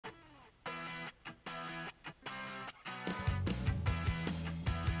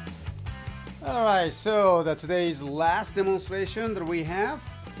Alright, so today's last demonstration that we have,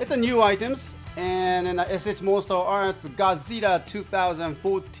 it's a new items and an S.H.Monsterarts Godzilla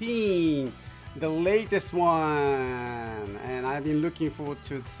 2014, the latest one, and I've been looking forward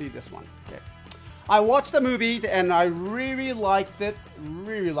to see this one. Okay, I watched the movie and I really liked it.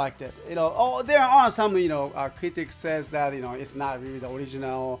 You know, oh, there are some critics says that it's not really the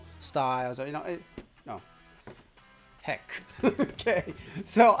original style, so no. Heck. Okay,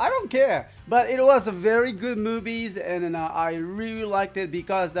 so I don't care, but it was a very good movies, and I really liked it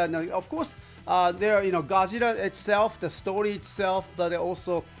because that of course there Godzilla itself, the story itself, but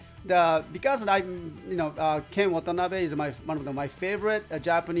also because Ken Watanabe is one of my favorite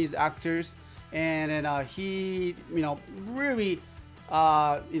Japanese actors, and he really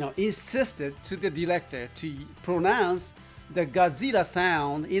insisted to the director to pronounce the Godzilla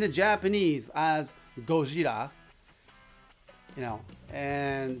sound in Japanese as Gojira.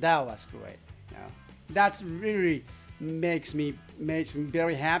 And that was great. That's really makes me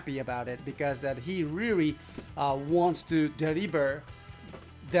very happy about it, because that he really wants to deliver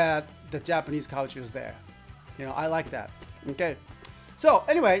that the Japanese culture is there. I like that. Okay, so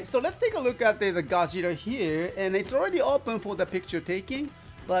anyway, so let's take a look at the Godzilla here, and it's already open for the picture taking,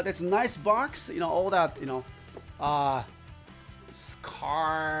 but it's a nice box. All that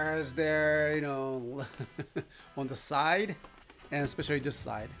scars there, on the side. And especially this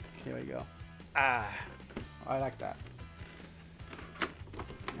side. Here we go. I like that.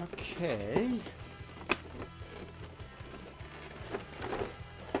 Okay.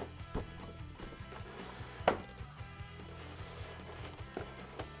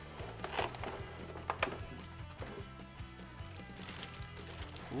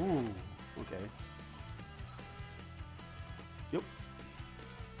 Ooh, okay. Yep.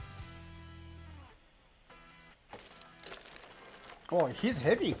 Oh, he's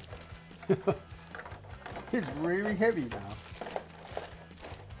heavy. He's really heavy now.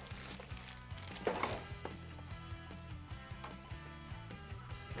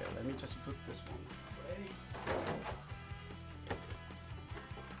 Okay, let me just put this one away.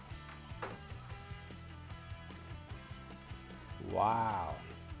 Wow.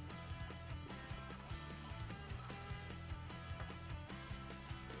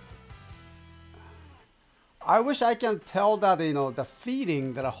 I wish I can tell that the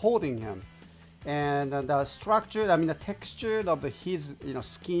feeling that are holding him, and the structure, the texture of his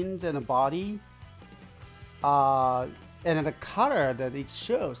skins and body, and the color that it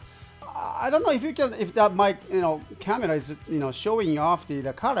shows. I don't know if that mic camera is showing off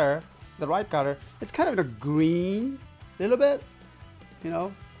the color, the right color. It's kind of a green, little bit,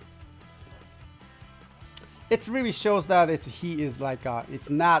 It really shows that he is like it's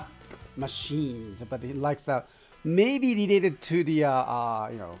not machines, but he likes that, maybe related to the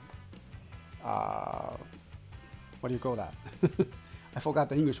what do you call that? I forgot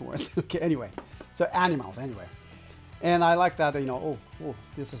the English words. Okay, anyway, so animals anyway, and I like that. Oh,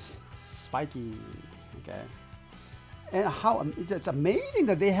 this is spiky. Okay, and how it's amazing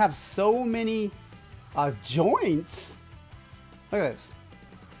that they have so many joints. Look at this.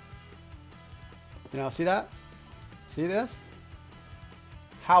 See that? See this?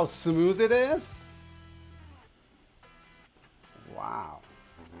 How smooth it is. Wow.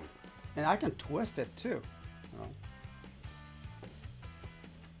 And I can twist it too.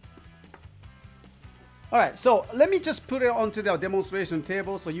 Alright, so let me just put it onto the demonstration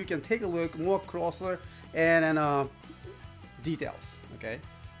table so you can take a look more closer and details. Okay.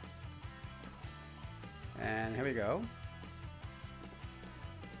 And here we go.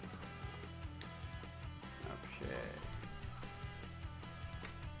 Okay.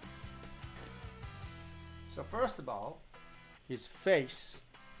 So first of all, his face.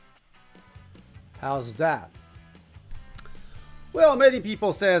 How's that? Well, many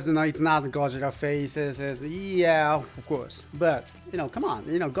people says it's not Godzilla face. Says yeah, of course, but come on,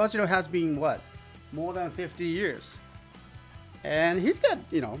 Godzilla has been what, more than 50 years, and he's got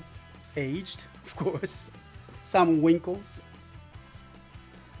aged, of course, some wrinkles.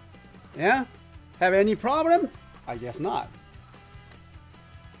 Yeah, have any problem? I guess not.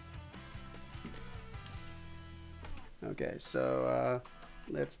 Okay, so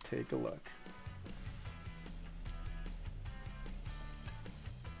let's take a look.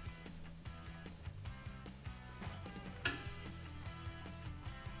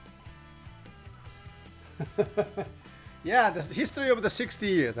 Yeah, the history of the 60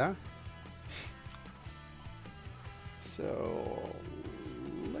 years, huh? So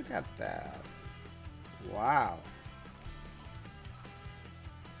look at that. Wow.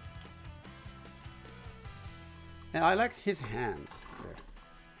 And I like his hands there.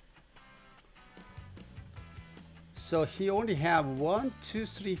 So he only have 1, 2,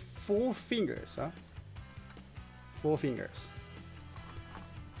 3, 4 fingers, huh? 4 fingers.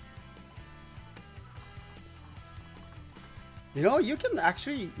 You know, you can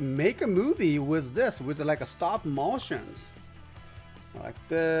actually make a movie with this, with like a stop motions. Like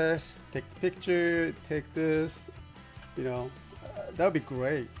this, take the picture, take this, you know, that would be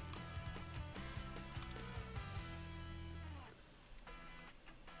great.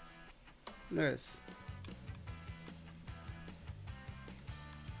 Look at this.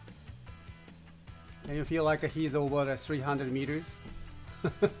 And you feel like he's over the 300 meters?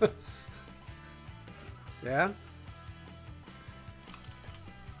 Yeah?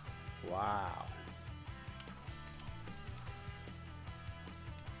 Wow.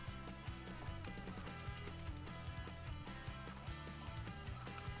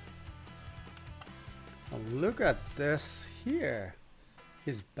 Oh, look at this here.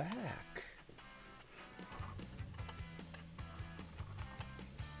 His back.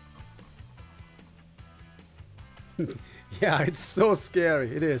 Yeah, it's so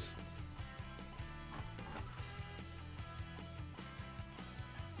scary. It is.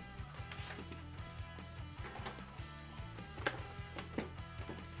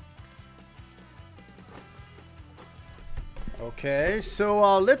 Okay,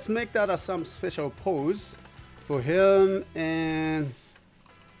 so let's make that some special pose for him. And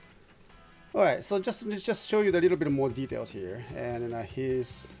all right, so let's just show you a little bit more details here. And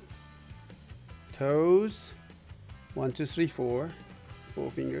his toes, 1, 2, 3, 4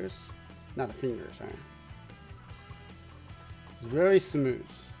 fingers, not the fingers, huh? It's very smooth.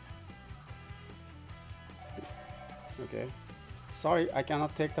 Okay, sorry, I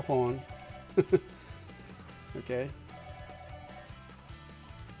cannot take the phone. Okay.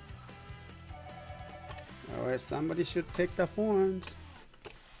 All right, somebody should take the phones.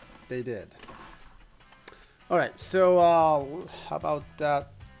 They did. All right, so how about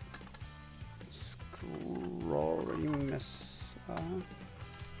that scrollingness?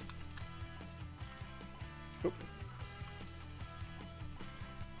 Oop.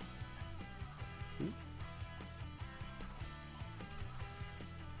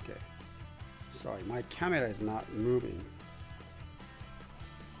 Okay. Sorry, my camera is not moving.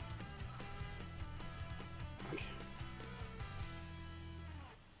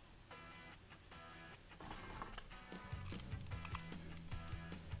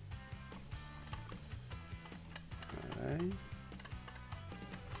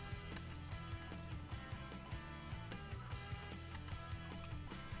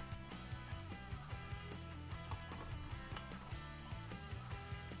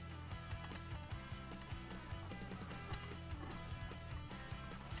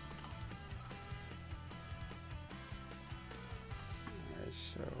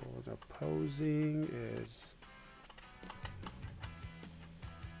 So the posing is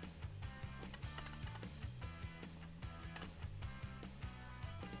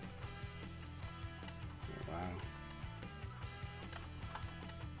wow.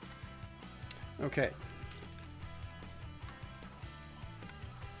 Okay.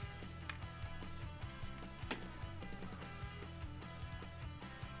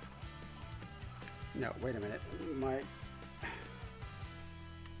 No, wait a minute. My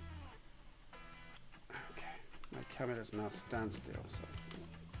camera does not stand still, so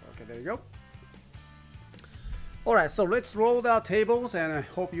okay, there you go. All right, so let's roll our tables, and I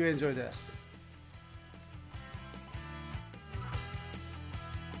hope you enjoy this.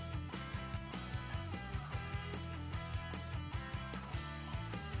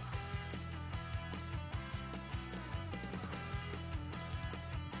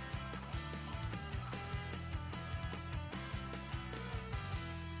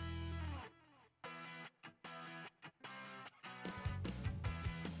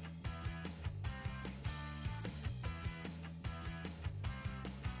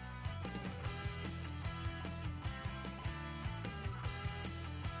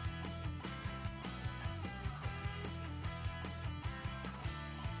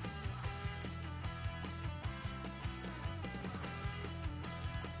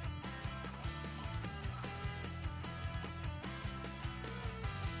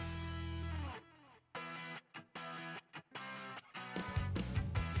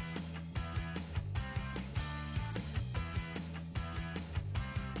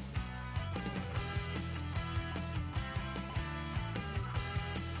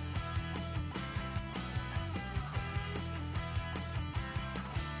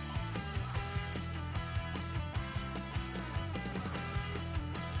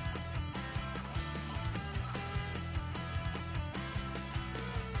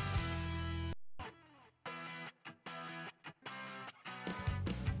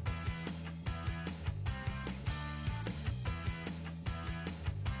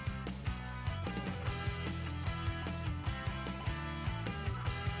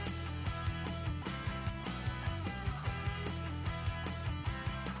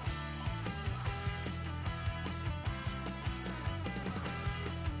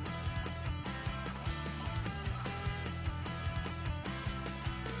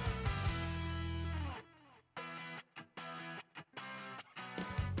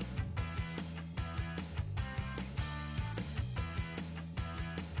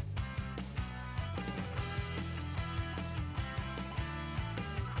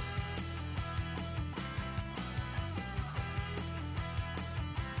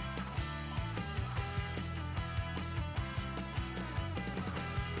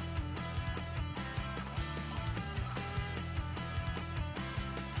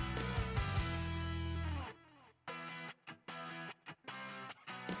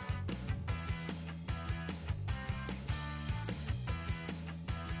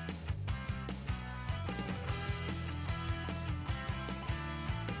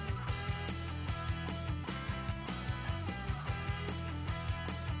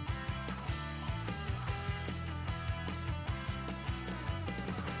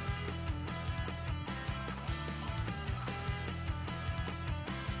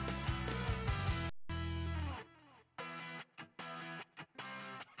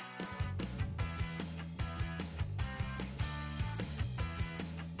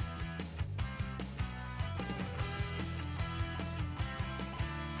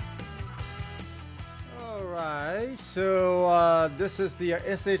 Okay, so this is the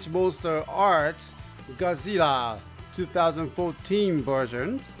S.H.Monsterarts Godzilla 2014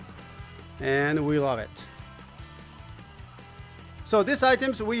 version, and we love it. So these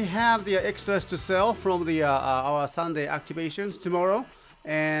items, we have the extras to sell from the our Sunday activations tomorrow,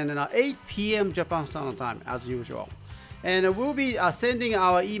 and 8 p.m. Japan Standard Time as usual. And we'll be sending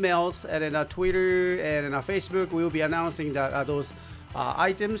our emails and Twitter and Facebook. We'll be announcing that those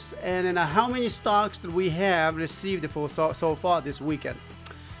items and how many stocks that we have received for so far this weekend.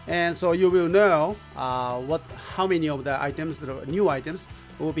 And so you will know how many of the items, the new items,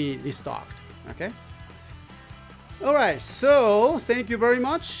 will be restocked. Okay. All right, so thank you very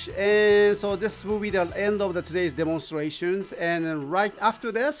much. And so this will be the end of today's demonstrations. And right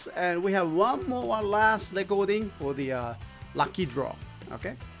after this, and we have one last recording for the lucky draw.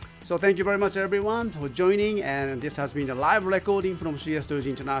 Okay, so thank you very much everyone for joining. And this has been a live recording from CSTOYS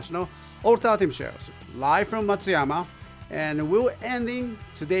International Alternative Shows, live from Matsuyama. And we'll ending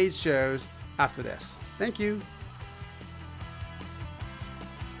today's shows after this. Thank you.